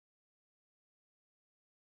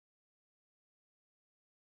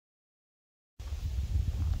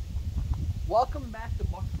Welcome back to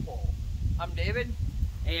BuckPole. I'm David,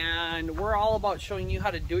 and we're all about showing you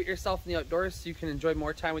how to do it yourself in the outdoors so you can enjoy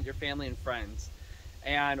more time with your family and friends.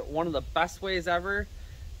 And one of the best ways ever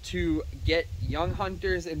to get young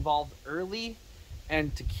hunters involved early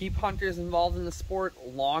and to keep hunters involved in the sport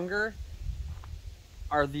longer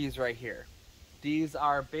are these right here. These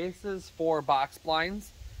are bases for box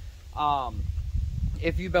blinds.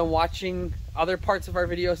 If you've been watching other parts of our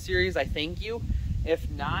video series, I thank you.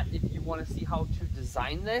 If not, if you want to see how to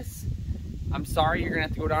design this, I'm sorry, you're going to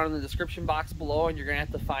have to go down in the description box below and you're going to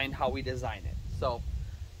have to find how we design it. So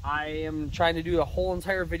I am trying to do a whole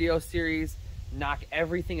entire video series, knock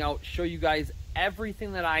everything out, show you guys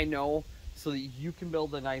everything that I know so that you can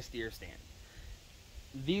build a nice deer stand.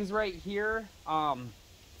 These right here,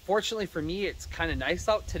 fortunately for me, it's kind of nice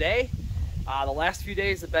out today. The last few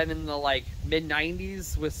days have been in the mid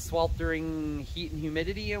 90s with sweltering heat and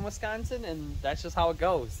humidity in Wisconsin, and that's just how it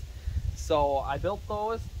goes. So I built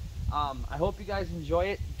those. I hope you guys enjoy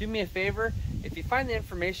it. Do me a favor, if you find the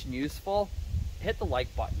information useful, hit the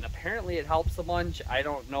like button. Apparently it helps a bunch. I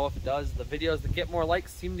don't know if it does. The videos that get more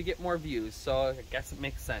likes seem to get more views, so I guess it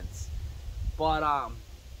makes sense. But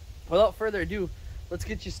without further ado, let's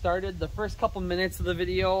get you started. The first couple minutes of the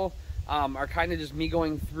video are kind of just me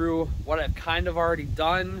going through what I've kind of already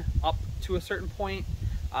done up to a certain point,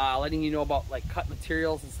 letting you know about cut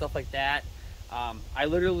materials and stuff like that. I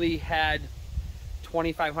literally had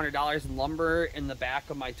 $2,500 in lumber in the back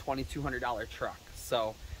of my $2,200 truck.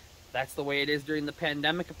 So that's the way it is during the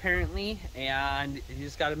pandemic apparently, and you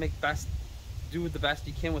just got to do the best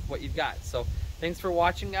you can with what you've got. So thanks for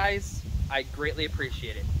watching, guys. I greatly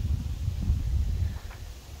appreciate it.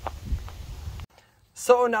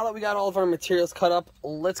 So now that we got all of our materials cut up,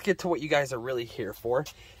 let's get to what you guys are really here for.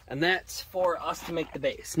 And that's for us to make the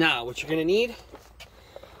base. Now, what you're gonna need,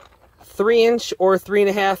 3-inch or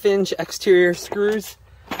 3.5-inch exterior screws.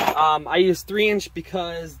 I use 3-inch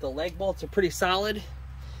because the leg bolts are pretty solid.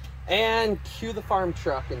 And cue the farm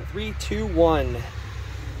truck in 3, 2, 1.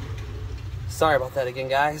 Sorry about that again,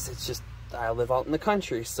 guys. It's just, I live out in the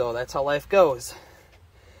country, so that's how life goes.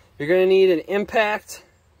 You're gonna need an impact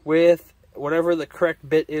with whatever the correct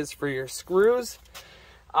bit is for your screws.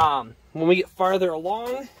 When we get farther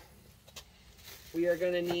along, we are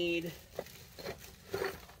going to need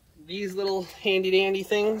these little handy dandy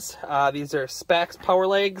things. These are Spax power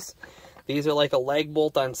legs. These are like a leg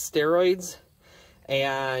bolt on steroids,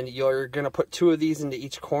 and you're going to put 2 of these into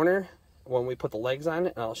each corner when we put the legs on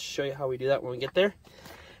it, and I'll show you how we do that when we get there.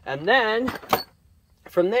 And then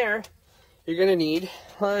from there, you're going to need,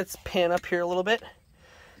 let's pan up here a little bit,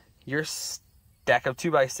 your stack of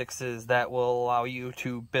 2x6s that will allow you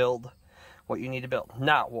to build what you need to build.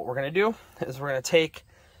 Now, what we're going to do is we're going to take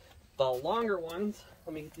the longer ones.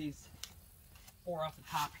 Let me get these 4 off the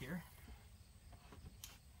top here.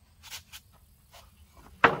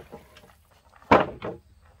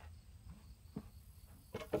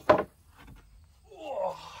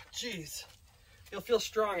 Oh, jeez. You'll feel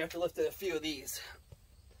strong after lifting a few of these.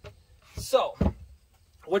 So,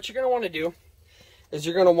 what you're going to want to do is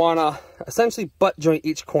you're going to want to essentially butt joint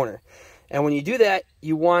each corner. And when you do that,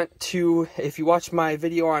 you want to, if you watch my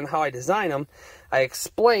video on how I design them, I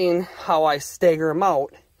explain how I stagger them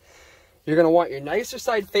out. You're going to want your nicer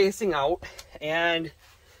side facing out and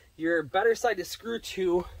your better side to screw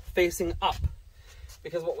to facing up.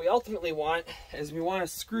 Because what we ultimately want is we want to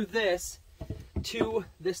screw this to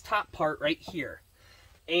this top part right here.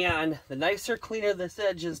 And the nicer, cleaner this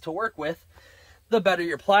edge is to work with, the better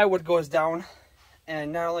your plywood goes down.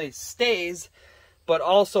 And not only stays, but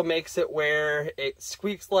also makes it where it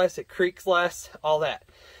squeaks less, it creaks less, all that.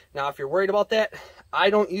 Now, if you're worried about that,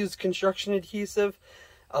 I don't use construction adhesive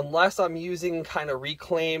unless I'm using kind of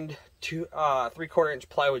reclaimed 3/4 inch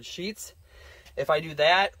plywood sheets. If I do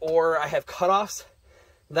that, or I have cutoffs,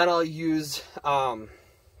 then I'll use,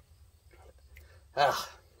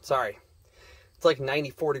 sorry, it's like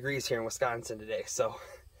 94 degrees here in Wisconsin today, so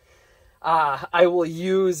I will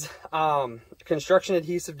use construction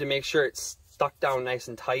adhesive to make sure it's stuck down nice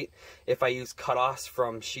and tight if I use cutoffs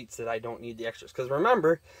from sheets that I don't need the extras. Because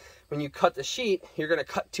remember, when you cut the sheet, you're going to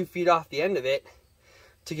cut 2 feet off the end of it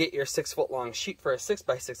to get your 6-foot long sheet for a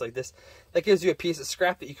 6x6 like this. That gives you a piece of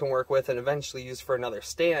scrap that you can work with and eventually use for another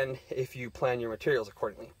stand if you plan your materials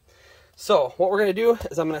accordingly. So what we're going to do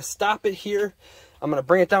is I'm going to stop it here. I'm going to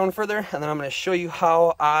bring it down further, and then I'm going to show you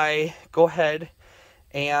how I go ahead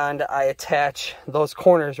and I attach those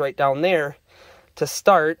corners right down there to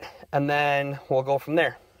start, and then we'll go from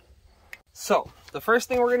there. So the first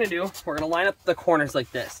thing we're going to do, we're going to line up the corners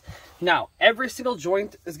like this. Now, every single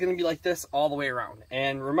joint is going to be like this all the way around.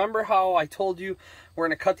 And remember how I told you we're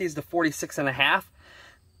going to cut these to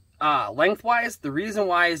 46.5 lengthwise? The reason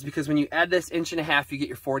why is because when you add this 1.5 inches, you get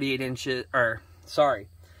your 48 inches, or sorry,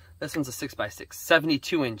 this one's a 6x6,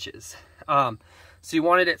 72 inches. So you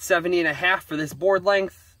want it at 70.5 for this board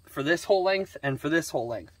length, for this whole length, and for this whole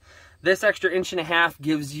length. This extra 1.5 inches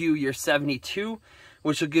gives you your 72,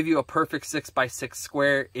 which will give you a perfect 6x6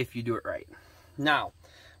 square if you do it right. Now,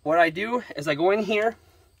 what I do is I go in here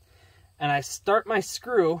and I start my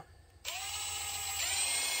screw.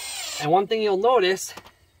 And one thing you'll notice,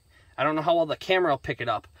 I don't know how well the camera will pick it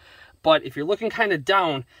up, but if you're looking kind of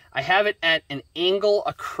down, I have it at an angle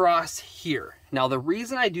across here. Now, the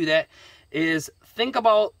reason I do that is think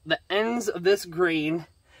about the ends of this grain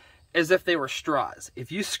as if they were straws.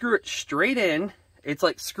 If you screw it straight in, it's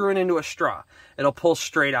like screwing into a straw. It'll pull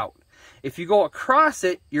straight out. If you go across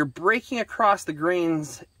it, you're breaking across the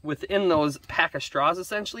grains within those pack of straws,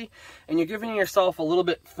 essentially, and you're giving yourself a little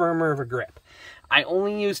bit firmer of a grip. I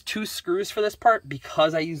only use 2 screws for this part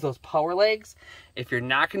because I use those power legs. If you're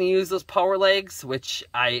not going to use those power legs, which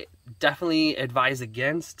I definitely advise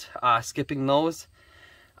against skipping those,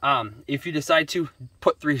 if you decide to,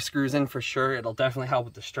 put 3 screws in for sure. It'll definitely help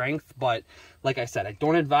with the strength, but like I said, I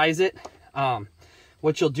don't advise it.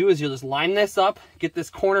 What you'll do is you'll just line this up, get this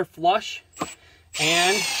corner flush,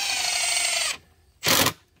 and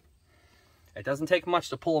it doesn't take much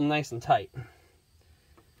to pull them nice and tight.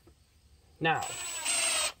 Now,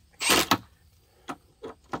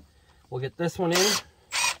 we'll get this one in.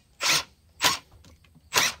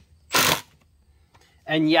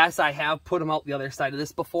 And yes, I have put them out the other side of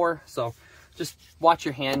this before, so just watch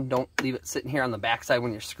your hand. Don't leave it sitting here on the back side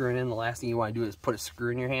when you're screwing in. The last thing you want to do is put a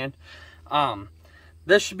screw in your hand.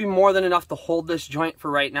 This should be more than enough to hold this joint for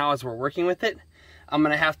right now as we're working with it. I'm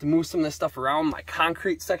going to have to move some of this stuff around. My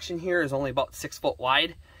concrete section here is only about 6 foot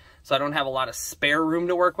wide, so I don't have a lot of spare room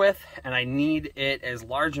to work with, and I need it as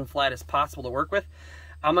large and flat as possible to work with.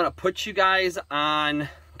 I'm going to put you guys on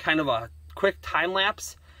kind of a quick time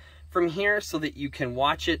lapse from here so that you can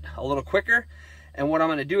watch it a little quicker. And what I'm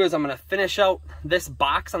going to do is I'm going to finish out this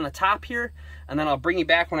box on the top here, and then I'll bring you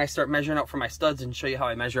back when I start measuring out for my studs and show you how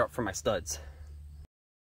I measure out for my studs.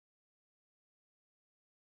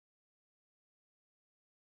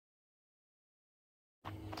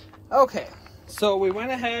 Okay, so we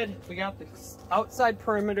went ahead, we got the outside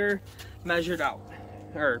perimeter measured out,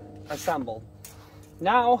 or assembled.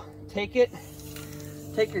 Now, take your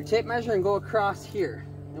tape measure and go across here.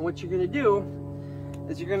 And what you're gonna do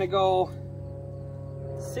is you're gonna go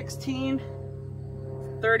 16,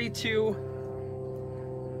 32,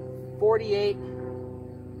 48,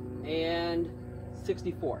 and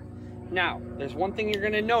 64. Now, there's one thing you're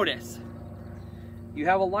gonna notice. You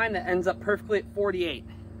have a line that ends up perfectly at 48.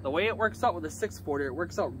 The way it works out with a 6-footer, it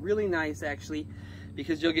works out really nice actually,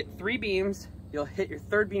 because you'll get 3 beams, you'll hit your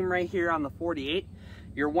 3rd beam right here on the 48,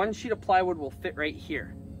 your 1 sheet of plywood will fit right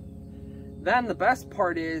here. Then the best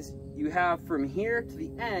part is you have from here to the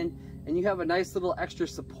end, and you have a nice little extra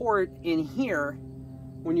support in here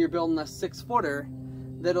when you're building a 6-footer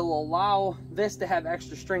that'll allow this to have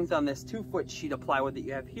extra strength on this 2-foot sheet of plywood that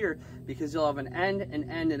you have here, because you'll have an end,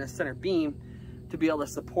 and a center beam to be able to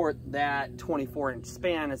support that 24-inch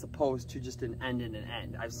span as opposed to just an end and an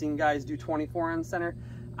end. I've seen guys do 24 on center.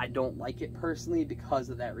 I don't like it personally because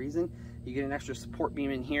of that reason. You get an extra support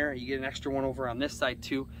beam in here, you get an extra one over on this side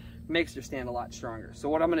too. Makes your stand a lot stronger. So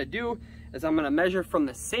what I'm gonna do is I'm gonna measure from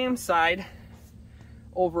the same side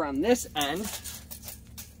over on this end,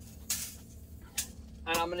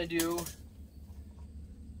 and I'm gonna do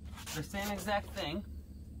the same exact thing.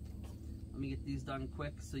 Let me get these done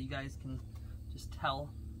quick so you guys can just tell.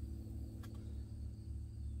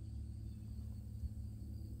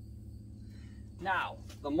 Now,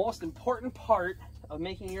 the most important part of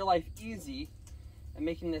making your life easy and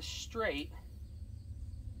making this straight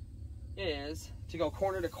is to go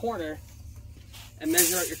corner to corner and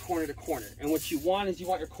measure out your corner to corner. And what you want is you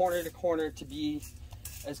want your corner to corner to be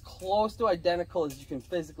as close to identical as you can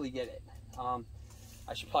physically get it.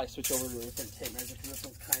 I should probably switch over to a different tape measure because this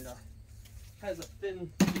one's kind of has a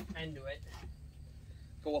thin end to it.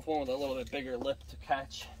 Go with one with a little bit bigger lip to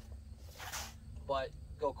catch. But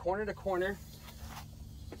go corner to corner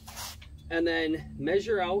and then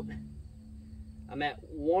measure out. I'm at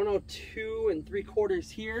 102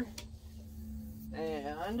 3/4 here.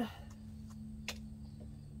 And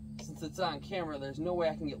since it's on camera, there's no way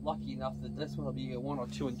I can get lucky enough that this one will be at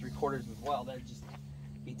 102 3/4 as well. That'd just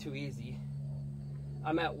be too easy.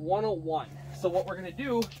 I'm at 101. So what we're gonna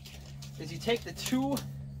do is you take the 2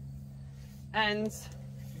 ends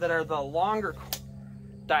that are the longer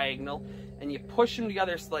diagonal, and you push them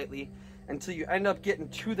together slightly until you end up getting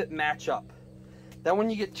two that match up. Then when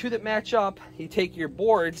you get two that match up, you take your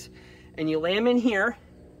boards and you lay them in here,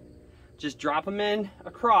 just drop them in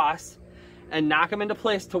across and knock them into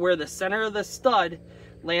place to where the center of the stud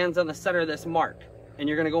lands on the center of this mark. And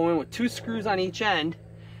you're gonna go in with 2 screws on each end.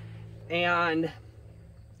 And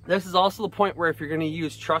this is also the point where if you're gonna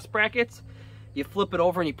use truss brackets, you flip it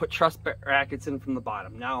over and you put truss brackets in from the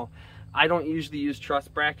bottom. Now, I don't usually use truss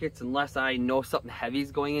brackets unless I know something heavy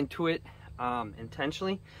is going into it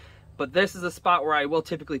intentionally. But this is a spot where I will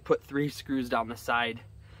typically put 3 screws down the side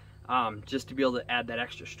just to be able to add that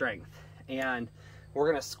extra strength. And we're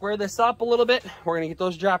gonna square this up a little bit. We're gonna get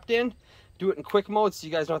those dropped in, do it in quick mode so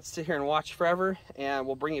you guys don't have to sit here and watch forever. And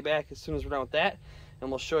we'll bring you back as soon as we're done with that. And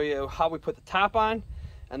we'll show you how we put the top on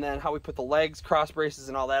and then how we put the legs, cross braces,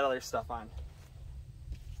 and all that other stuff on.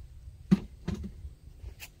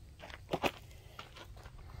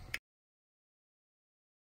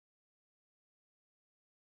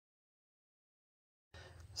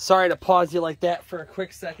 Sorry to pause you like that for a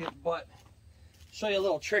quick second, but show you a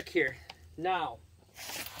little trick here. Now,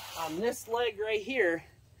 on this leg right here,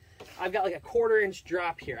 I've got like a 1/4 inch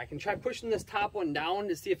drop here. I can try pushing this top one down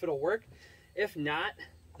to see if it'll work. If not,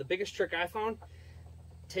 the biggest trick I found,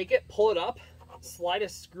 take it, pull it up, slide a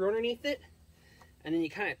screw underneath it, and then you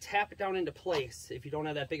kind of tap it down into place if you don't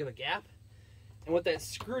have that big of a gap. And what that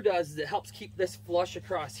screw does is it helps keep this flush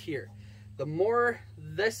across here. The more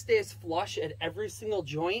this stays flush at every single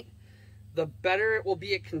joint, the better it will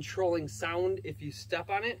be at controlling sound if you step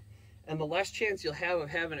on it, and the less chance you'll have of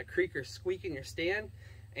having a creak or squeak in your stand.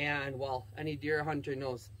 And well, any deer hunter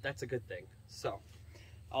knows that's a good thing. So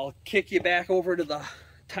I'll kick you back over to the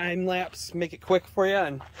time lapse, make it quick for you,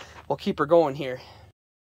 and we'll keep her going here.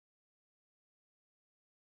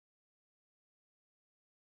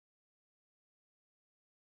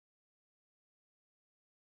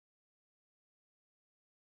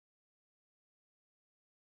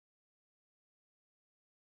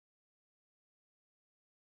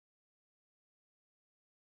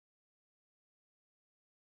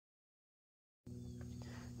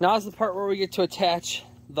 Now is the part where we get to attach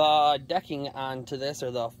the decking onto this, or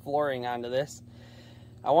the flooring onto this.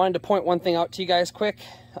 I wanted to point one thing out to you guys quick.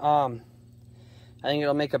 I think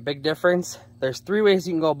it'll make a big difference. There's 3 ways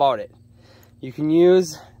you can go about it. You can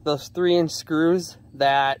use those 3-inch screws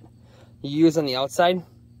that you use on the outside.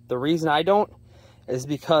 The reason I don't is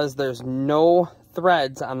because there's no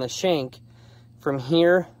threads on the shank from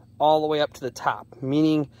here all the way up to the top.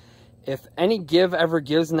 Meaning, if any give ever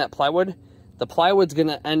gives in that plywood, the plywood's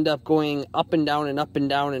gonna end up going up and down and up and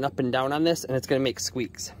down and up and down on this, and it's gonna make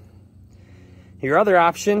squeaks. Your other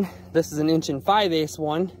option, this is an 1 5/8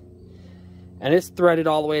 one, and it's threaded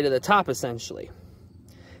all the way to the top essentially.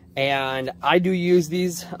 And I do use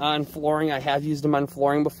these on flooring. I have used them on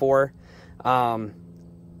flooring before.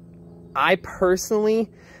 I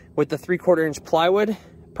personally, with the 3/4 inch plywood,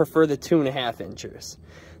 prefer the 2.5 inches.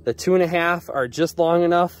 The 2.5 are just long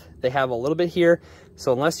enough. They have a little bit here.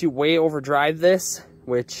 So unless you way overdrive this,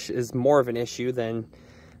 which is more of an issue than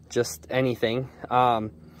just anything,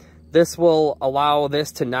 this will allow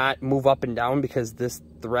this to not move up and down because this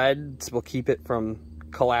threads will keep it from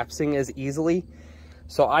collapsing as easily.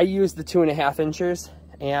 So I use the 2.5 inches,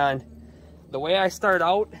 and the way I start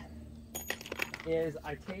out is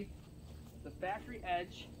I take the factory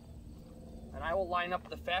edge and I will line up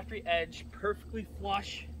the factory edge perfectly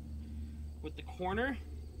flush with the corner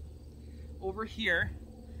over here.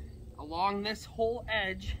 Along this whole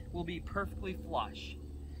edge will be perfectly flush,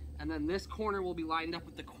 and then this corner will be lined up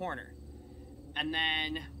with the corner. And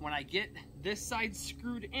then when I get this side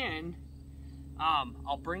screwed in,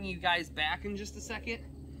 I'll bring you guys back in just a second,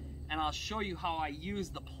 and I'll show you how I use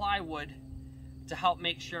the plywood to help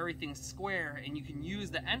make sure everything's square. And you can use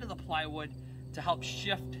the end of the plywood to help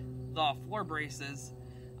shift the floor braces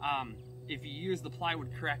if you use the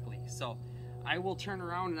plywood correctly. So I will turn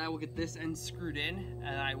around and I will get this end screwed in,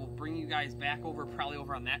 and I will bring you guys back over, probably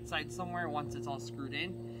over on that side somewhere once it's all screwed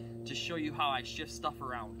in, to show you how I shift stuff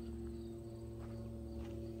around.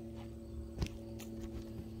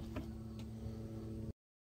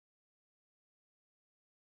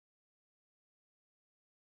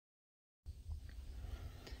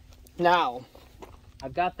 Now,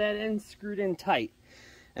 I've got that end screwed in tight.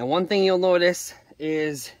 And one thing you'll notice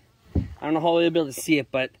is, I don't know how you'll be able to see it,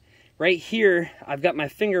 but right here, I've got my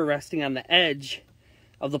finger resting on the edge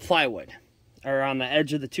of the plywood, or on the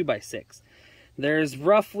edge of the 2x6. There's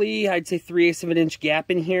roughly, I'd say 3/8 of an inch gap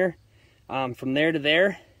in here, from there to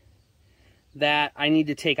there, that I need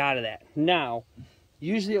to take out of that. Now,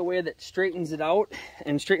 usually a way that straightens it out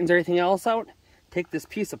and straightens everything else out take this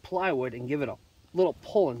piece of plywood and give it a little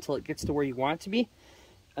pull until it gets to where you want it to be.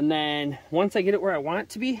 And then once I get it where I want it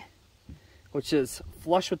to be, which is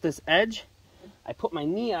flush with this edge, I put my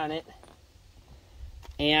knee on it,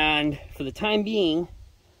 and for the time being,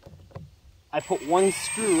 I put one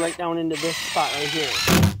screw right down into this spot right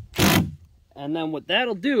here. And then what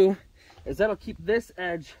that'll do is that'll keep this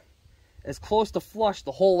edge as close to flush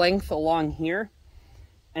the whole length along here,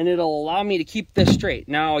 and it'll allow me to keep this straight.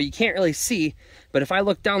 Now you can't really see, but if I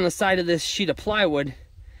look down the side of this sheet of plywood,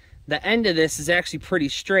 the end of this is actually pretty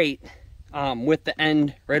straight with the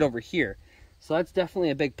end right over here. So that's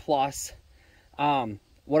definitely a big plus.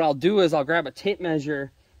 What I'll do is I'll grab a tape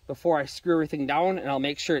measure before I screw everything down, and I'll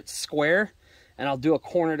make sure it's square, and I'll do a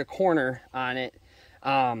corner to corner on it.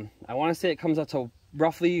 I want to say it comes up to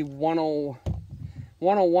roughly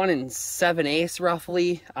 101 and 7/8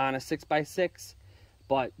 roughly on a 6x6,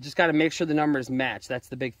 but just got to make sure the numbers match. That's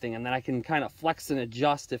the big thing. And then I can kind of flex and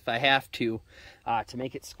adjust if I have to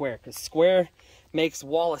make it square, because square makes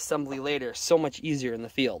wall assembly later so much easier in the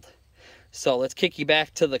field. So let's kick you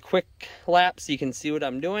back to the quick lap so you can see what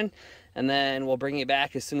I'm doing, and then we'll bring you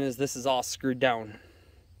back as soon as this is all screwed down.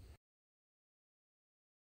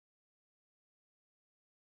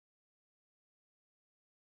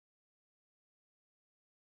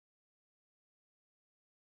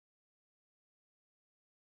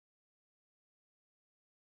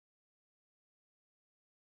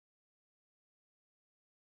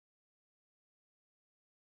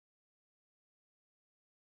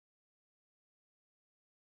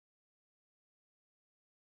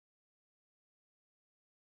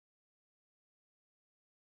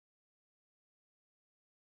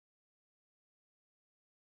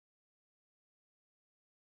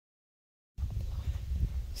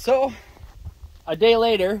 So, a day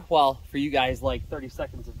later, well, for you guys, like 30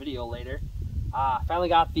 seconds of video later, finally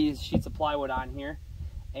got these sheets of plywood on here.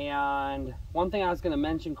 And one thing I was going to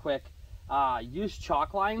mention quick, use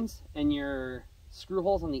chalk lines in your screw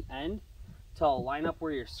holes on the end to line up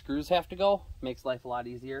where your screws have to go. Makes life a lot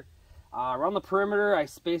easier. Around the perimeter, I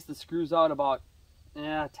spaced the screws out about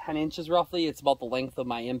 10 inches roughly. It's about the length of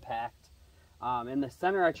my impact. In the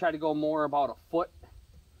center, I try to go more about a foot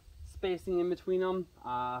spacing in between them.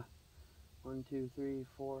 1, 2, 3,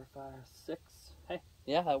 4, 5, 6. Hey,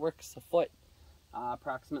 yeah, that works, a foot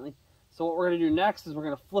approximately. So what we're going to do next is we're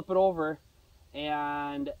going to flip it over,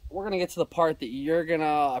 and we're going to get to the part that you're going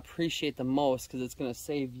to appreciate the most, because it's going to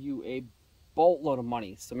save you a boatload of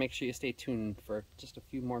money. So make sure you stay tuned for just a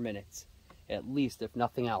few more minutes, at least, if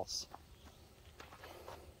nothing else.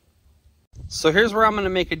 So here's where I'm going to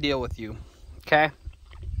make a deal with you, okay?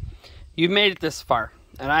 You've made it this far,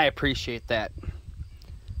 and I appreciate that.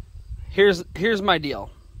 Here's my deal.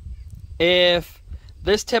 If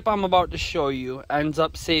this tip I'm about to show you ends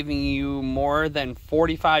up saving you more than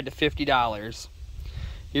 $45 to $50,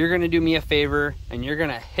 you're going to do me a favor and you're going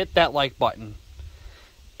to hit that like button.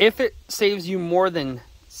 If it saves you more than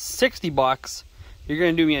 $60, you're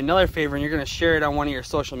going to do me another favor and you're going to share it on one of your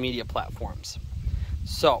social media platforms.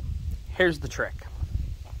 So, here's the trick.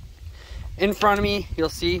 In front of me, you'll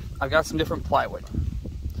see I've got some different plywood.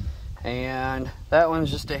 And that one's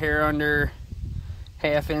just a hair under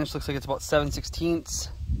 ½ inch. Looks like it's about 7/16.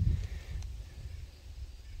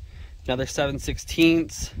 Another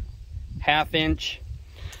 7/16, ½ inch.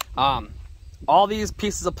 All these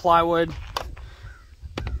pieces of plywood,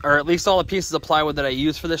 or at least all the pieces of plywood that I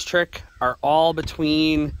use for this trick, are all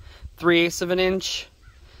between 3/8 of an inch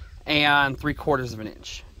and 3/4 of an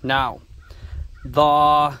inch. Now,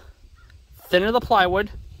 the thinner the plywood,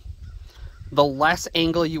 the less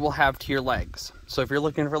angle you will have to your legs. So if you're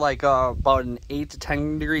looking for like about an 8 to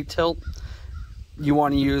 10 degree tilt, you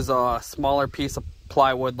want to use a smaller piece of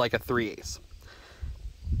plywood like a 3/8.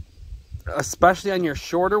 Especially on your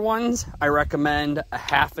shorter ones, I recommend a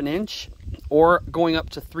 ½ inch or going up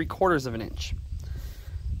to 3/4 of an inch.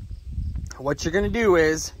 What you're going to do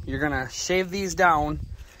is you're going to shave these down.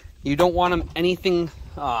 You don't want them anything...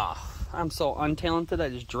 I'm so untalented, I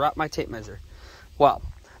just dropped my tape measure. Well,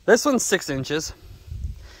 this one's 6 inches.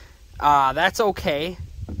 That's okay.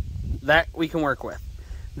 That we can work with.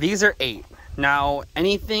 These are 8. Now,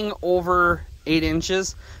 anything over 8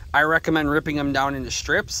 inches, I recommend ripping them down into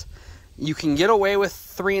strips. You can get away with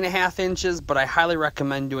 3½ inches, but I highly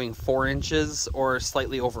recommend doing 4 inches or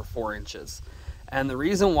slightly over 4 inches. And the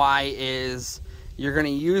reason why is you're going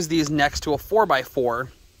to use these next to a 4x4.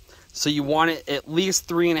 So you want it at least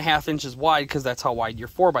 3½ inches wide, because that's how wide your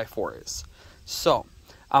 4x4 is. So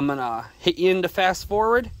I'm going to hit you into fast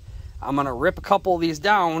forward. I'm going to rip a couple of these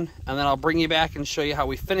down, and then I'll bring you back and show you how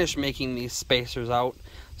we finish making these spacers out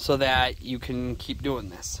so that you can keep doing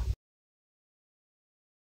this.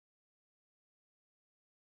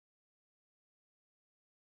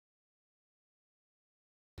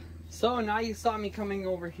 So now you saw me coming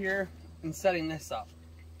over here and setting this up.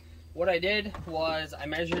 What I did was I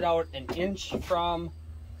measured out an inch from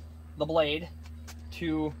the blade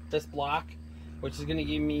to this block, which is going to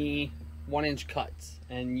give me 1-inch cuts.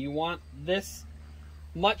 And you want this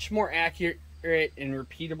much more accurate and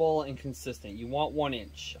repeatable and consistent. You want 1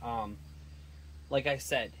 inch. Like I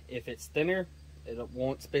said, if it's thinner, it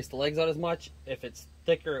won't space the legs out as much. If it's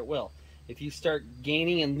thicker, it will. If you start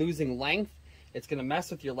gaining and losing length, it's going to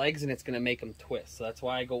mess with your legs and it's going to make them twist. So that's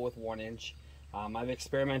why I go with 1 inch. I've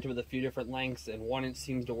experimented with a few different lengths, and 1 inch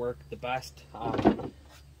seems to work the best,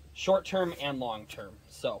 short term and long term.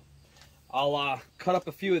 So I'll cut up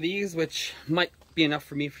a few of these, which might be enough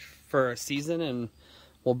for me for a season, and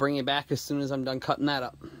we'll bring you back as soon as I'm done cutting that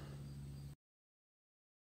up.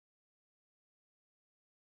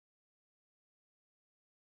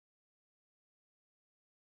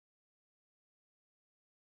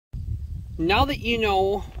 Now that you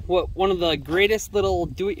know what one of the greatest little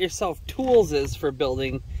do-it-yourself tools is for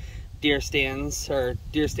building deer stands or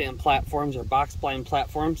deer stand platforms or box blind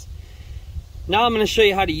platforms, now I'm going to show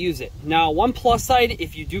you how to use it. Now, one plus side,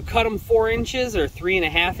 if you do cut them 4 inches or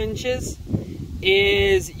 3.5 inches,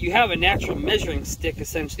 is you have a natural measuring stick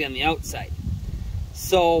essentially on the outside.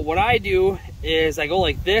 So what I do is I go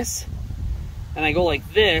like this and I go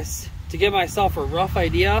like this to give myself a rough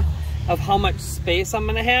idea of how much space I'm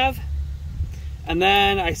going to have. And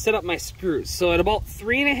then I set up my screws. So at about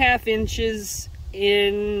 3.5 inches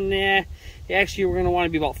in, actually we're going to want to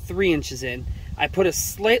be about 3 inches in, I put a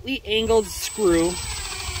slightly angled screw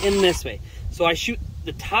in this way. So I shoot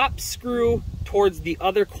the top screw towards the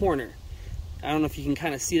other corner. I don't know if you can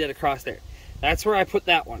kind of see that across there. That's where I put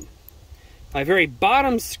that one. My very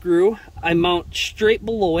bottom screw, I mount straight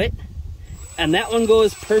below it, and that one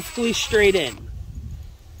goes perfectly straight in.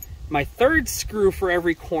 My third screw for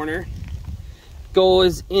every corner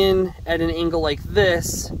goes in at an angle like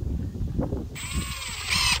this.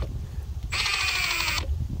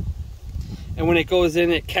 And when it goes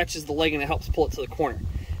in, it catches the leg and it helps pull it to the corner.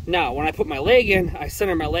 Now, when I put my leg in, I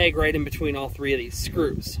center my leg right in between all 3 of these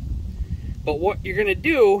screws. But what you're going to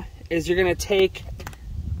do is you're going to take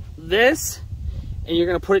this and you're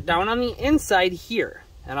going to put it down on the inside here.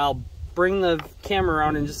 And I'll bring the camera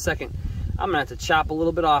around in just a second. I'm going to have to chop a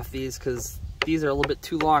little bit off these because these are a little bit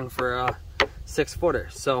too long for a 6-footer.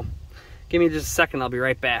 So give me just a second, I'll be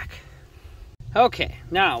right back. Okay,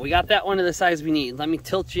 now we got that one to the size we need. Let me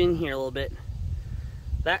tilt you in here a little bit.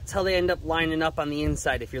 That's how they end up lining up on the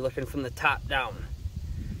inside if you're looking from the top down.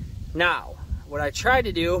 Now, what I try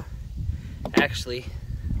to do, actually,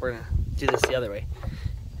 we're gonna do this the other way.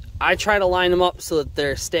 I try to line them up so that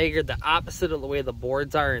they're staggered the opposite of the way the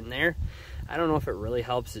boards are in there. I don't know if it really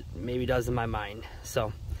helps, it maybe does in my mind.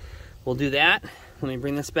 So we'll do that. Let me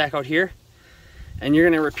bring this back out here. And you're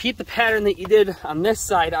gonna repeat the pattern that you did on this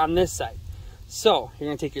side, So you're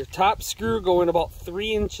gonna take your top screw, go in about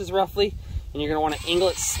 3 inches roughly, and you're gonna wanna angle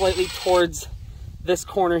it slightly towards this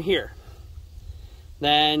corner here.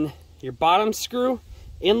 Then your bottom screw,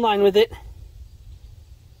 in line with it,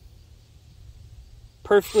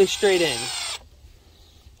 perfectly straight in.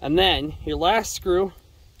 And then your last screw,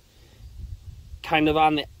 kind of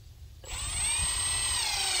on the,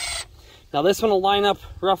 now this one will line up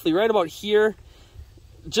roughly right about here,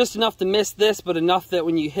 just enough to miss this, but enough that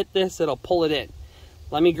when you hit this, it'll pull it in.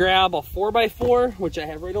 Let me grab a 4x4, which I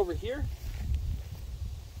have right over here.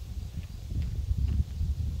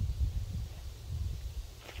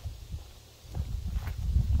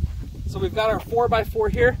 So we've got our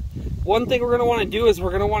 4x4 here. One thing we're going to want to do is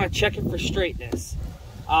we're going to want to check it for straightness.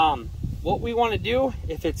 What we want to do,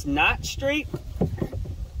 if it's not straight,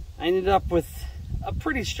 I ended up with a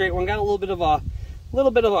pretty straight one. Got a little bit of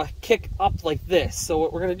a kick up like this. So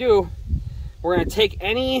what we're going to do, we're going to take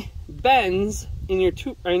any bends in your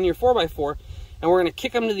 4x4 and we're going to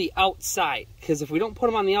kick them to the outside, because if we don't put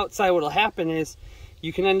them on the outside, what'll happen is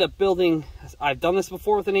you can end up building, I've done this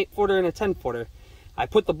before with an 8-footer and a 10-footer. I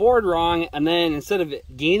put the board wrong, and then instead of it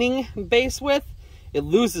gaining base width, it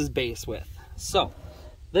loses base width. So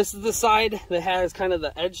this is the side that has kind of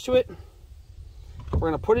the edge to it. We're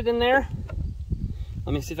going to put it in there.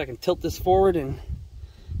 Let me see if I can tilt this forward and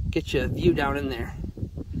get you a view down in there.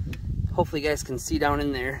 Hopefully you guys can see down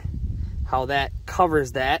in there how that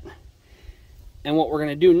covers that. And what we're going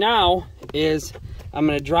to do now is I'm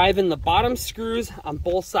going to drive in the bottom screws on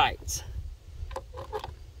both sides.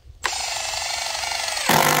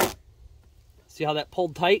 See how that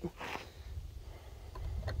pulled tight?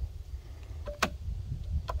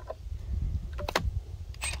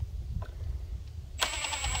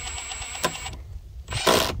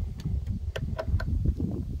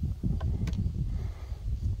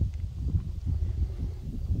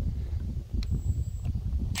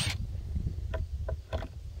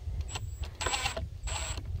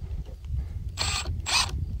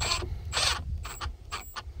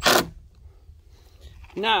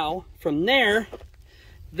 Now, from there,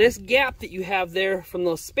 this gap that you have there from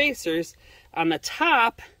those spacers on the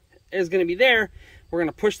top is going to be there. We're going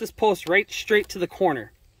to push this post right straight to the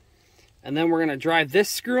corner. And then we're going to drive this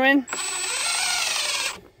screw in.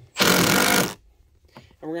 And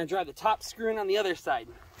we're going to drive the top screw in on the other side.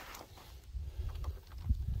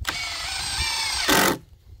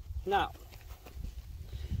 Now,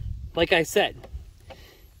 like I said,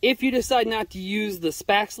 if you decide not to use the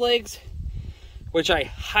Spax legs, which I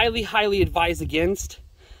highly, highly advise against,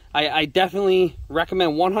 I definitely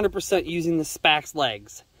recommend 100% using the Spax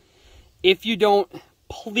legs. If you don't,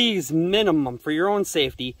 please, minimum, for your own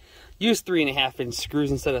safety, use 3.5-inch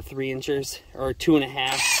screws instead of 3 inches, or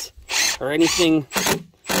 2.5s, or anything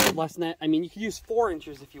less than that. I mean, you could use 4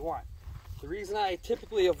 inches if you want. The reason I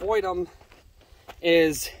typically avoid them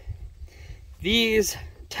is these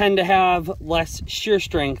tend to have less shear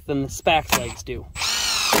strength than the Spax legs do.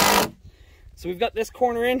 So we've got this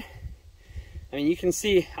corner in. I mean, you can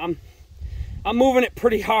see I'm moving it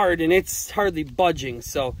pretty hard and it's hardly budging.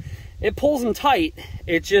 So it pulls them tight.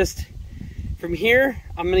 It just, from here,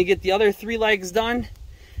 I'm gonna get the other 3 legs done.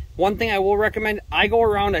 One thing I will recommend, I go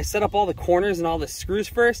around, I set up all the corners and all the screws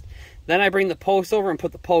first, then I bring the post over and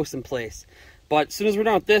put the post in place. But as soon as we're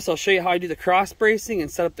done with this, I'll show you how I do the cross bracing and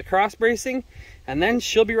set up the cross bracing, and then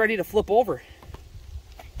she'll be ready to flip over.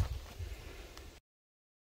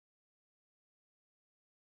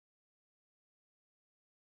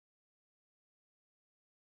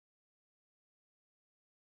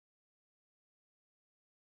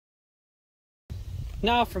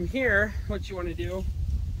 Now from here, what you want to do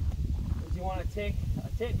is you want to take a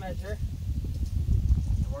tape measure,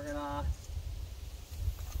 and we're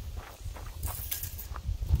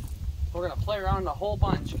gonna play around a whole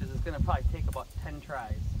bunch because it's gonna probably take about 10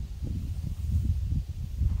 tries.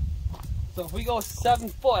 So if we go 7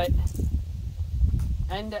 foot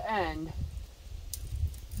end to end,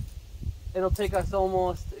 it'll take us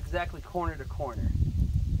almost exactly corner to corner.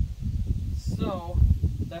 So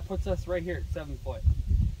that puts us right here at 7 foot.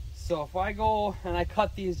 So if I go and I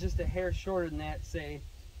cut these just a hair shorter than that, say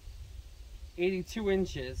 82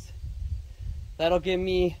 inches, that'll give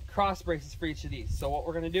me cross braces for each of these. So what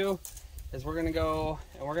we're gonna do is we're gonna go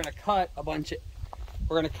and we're gonna cut a bunch of,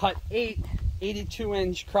 we're gonna cut 8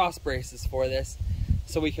 82-inch cross braces for this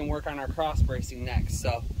so we can work on our cross bracing next.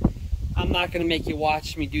 So I'm not gonna make you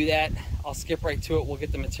watch me do that. I'll skip right to it. We'll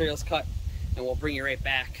get the materials cut and we'll bring you right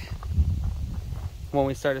back when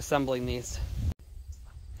we start assembling these.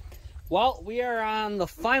 Well, we are on the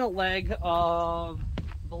final leg of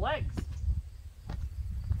the legs.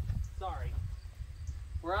 Sorry.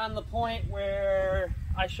 We're on the point where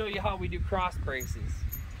I show you how we do cross braces.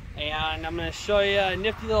 And I'm gonna show you a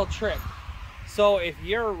nifty little trick. So if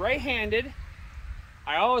you're right-handed,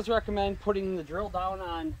 I always recommend putting the drill down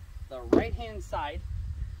on the right-hand side.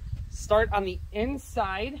 Start on the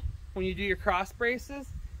inside when you do your cross braces.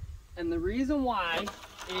 And the reason why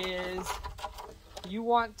is you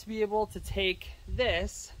want to be able to take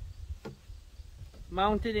this,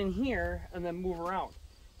 mount it in here, and then move around.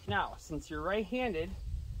 Now, since you're right-handed,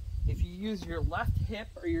 if you use your left hip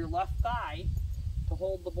or your left thigh to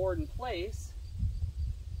hold the board in place,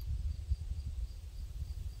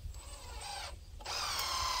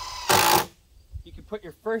 you can put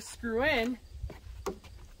your first screw in,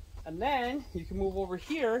 and then you can move over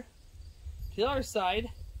here to the other side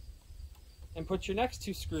and put your next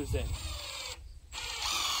 2 screws in.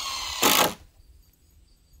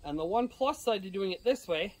 And the one plus side to doing it this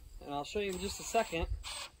way, and I'll show you in just a second,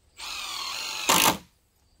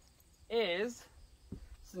 is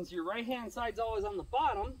since your right hand side's always on the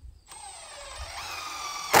bottom,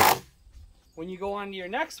 when you go on to your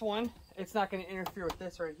next one, it's not going to interfere with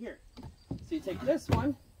this right here. So you take this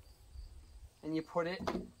one and you put it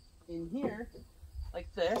in here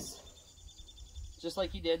like this, just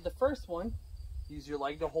like you did the first one. Use your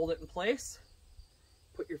leg to hold it in place.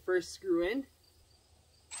 Put your first screw in.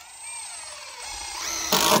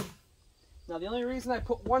 Now the only reason I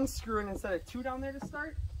put 1 screw in instead of 2 down there to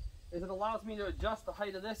start is it allows me to adjust the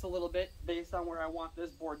height of this a little bit based on where I want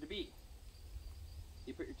this board to be.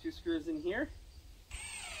 You put your 2 screws in here.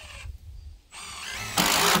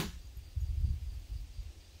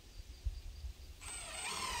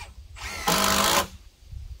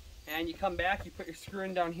 And you come back, you put your screw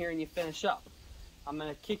in down here and you finish up. I'm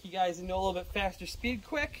going to kick you guys into a little bit faster speed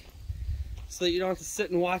quick so that you don't have to sit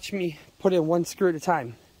and watch me put in 1 screw at a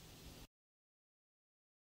time.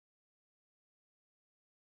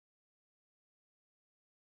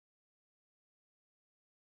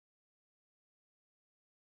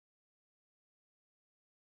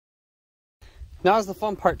 Now's the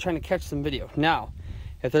fun part, trying to catch some video. Now,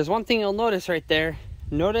 If there's one thing you'll notice right there,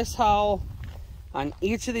 notice how on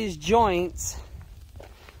each of these joints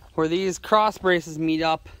where these cross braces meet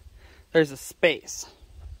up, there's a space.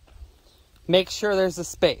 Make sure there's a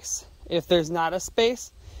space. If there's not a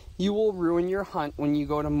space, you will ruin your hunt when you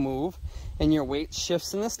go to move and your weight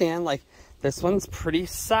shifts in the stand. Like this one's pretty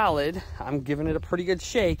solid. I'm giving it a pretty good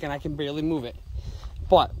shake and I can barely move it.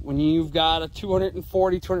 But when you've got a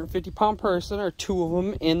 240, 250 pound person or two of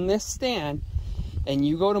them in this stand and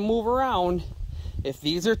you go to move around, if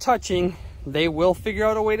these are touching, they will figure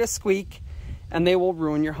out a way to squeak and they will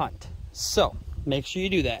ruin your hunt. So make sure you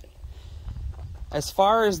do that. As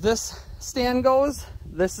far as this stand goes,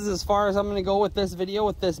 this is as far as I'm going to go with this video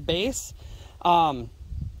with this base. Like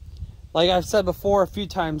I've said before a few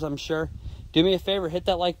times, I'm sure, do me a favor, hit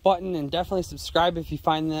that like button and definitely subscribe if you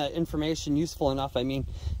find the information useful enough. I mean,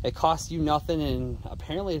 it costs you nothing and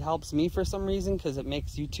apparently it helps me for some reason because it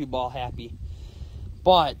makes YouTube all happy.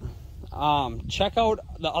 But check out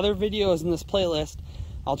the other videos in this playlist.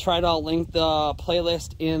 I'll try to link the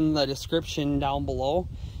playlist in the description down below,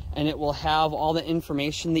 and it will have all the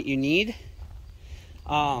information that you need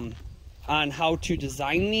on how to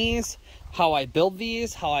design these, how I build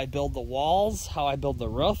these, how I build the walls, how I build the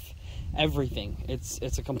roof, everything.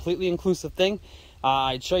 It's a completely inclusive thing.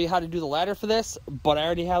 I'd show you how to do the ladder for this, but I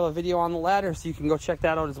already have a video on the ladder, so you can go check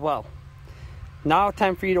that out as well. Now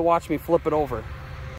time for you to watch me flip it over.